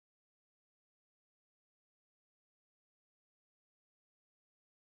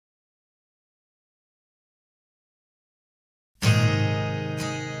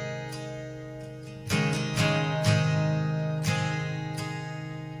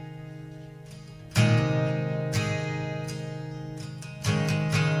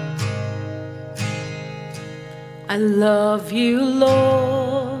I love you,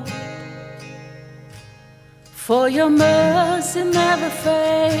 Lord, for your mercy never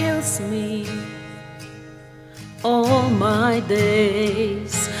fails me. All my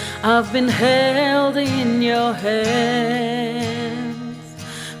days I've been held in your hands.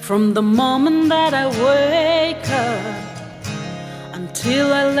 From the moment that I wake up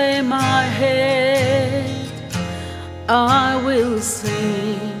until I lay my head, I will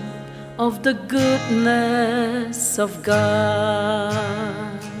sing of the goodness of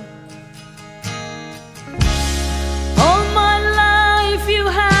God. All my life you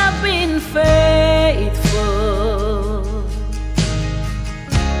have been faithful.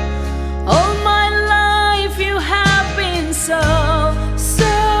 All my life you have been so,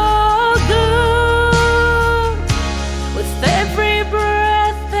 so good. With every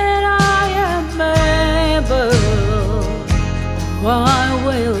breath that I am able, I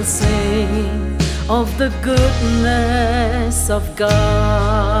will sing of the goodness of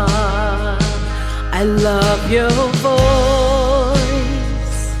God. I love your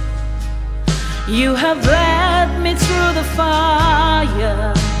voice. You have led me through the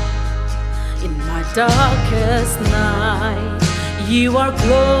fire. In my darkest night, you are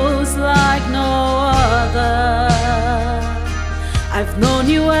close like no other. I've known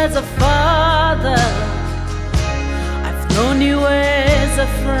you as a father, I've known you as a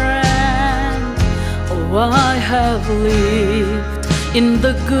friend. Oh, I have lived in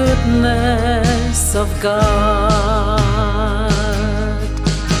the goodness of God.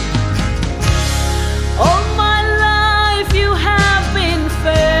 All my life you have been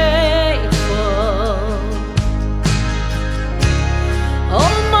faithful.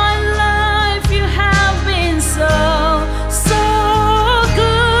 All my life you have been so, so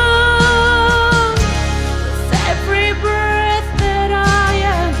good. With every breath that I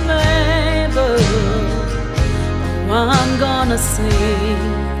am able, I'm gonna sing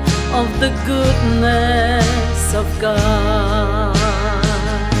of the goodness of God.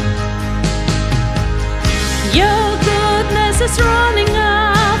 Your goodness is running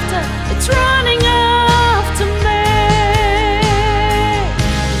after, it's running after me.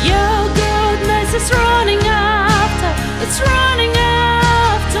 Your goodness is running after, it's running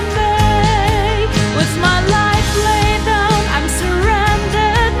after me. With my life laid down, I'm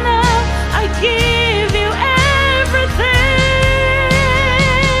surrendered now. I give you everything.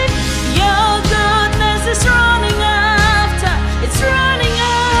 Your goodness is running after, it's running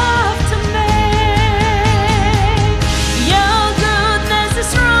after me. Your goodness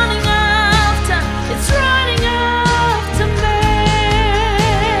is running after, it's running after me.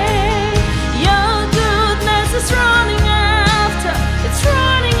 Your goodness is running after, it's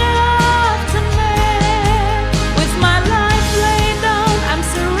running after me. With my life laid down, I'm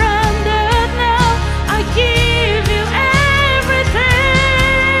surrendered now. I give you everything.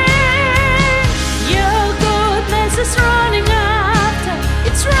 Your goodness is running after,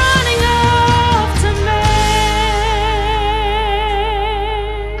 it's running after me.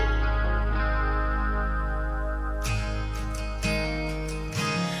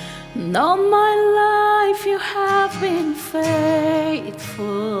 And all my life you have been faithful.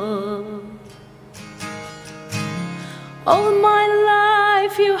 All my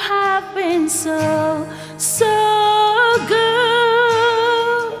life you have been so, so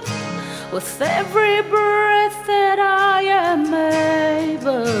good. With every breath that I am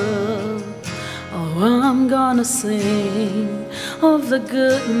able, oh, I'm gonna sing of the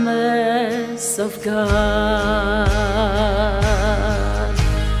goodness of God.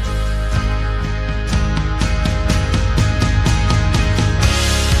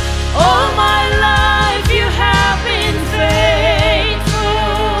 All my life you have been faithful.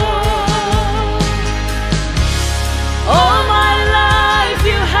 All my life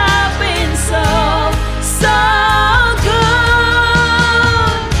you have been so, so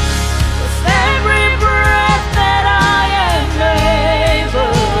good. With every breath that I am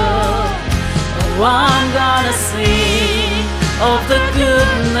able, oh, I'm gonna sing of the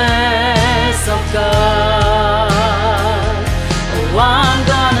goodness of God. Oh, I'm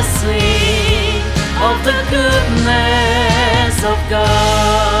gonna sing of the goodness of God.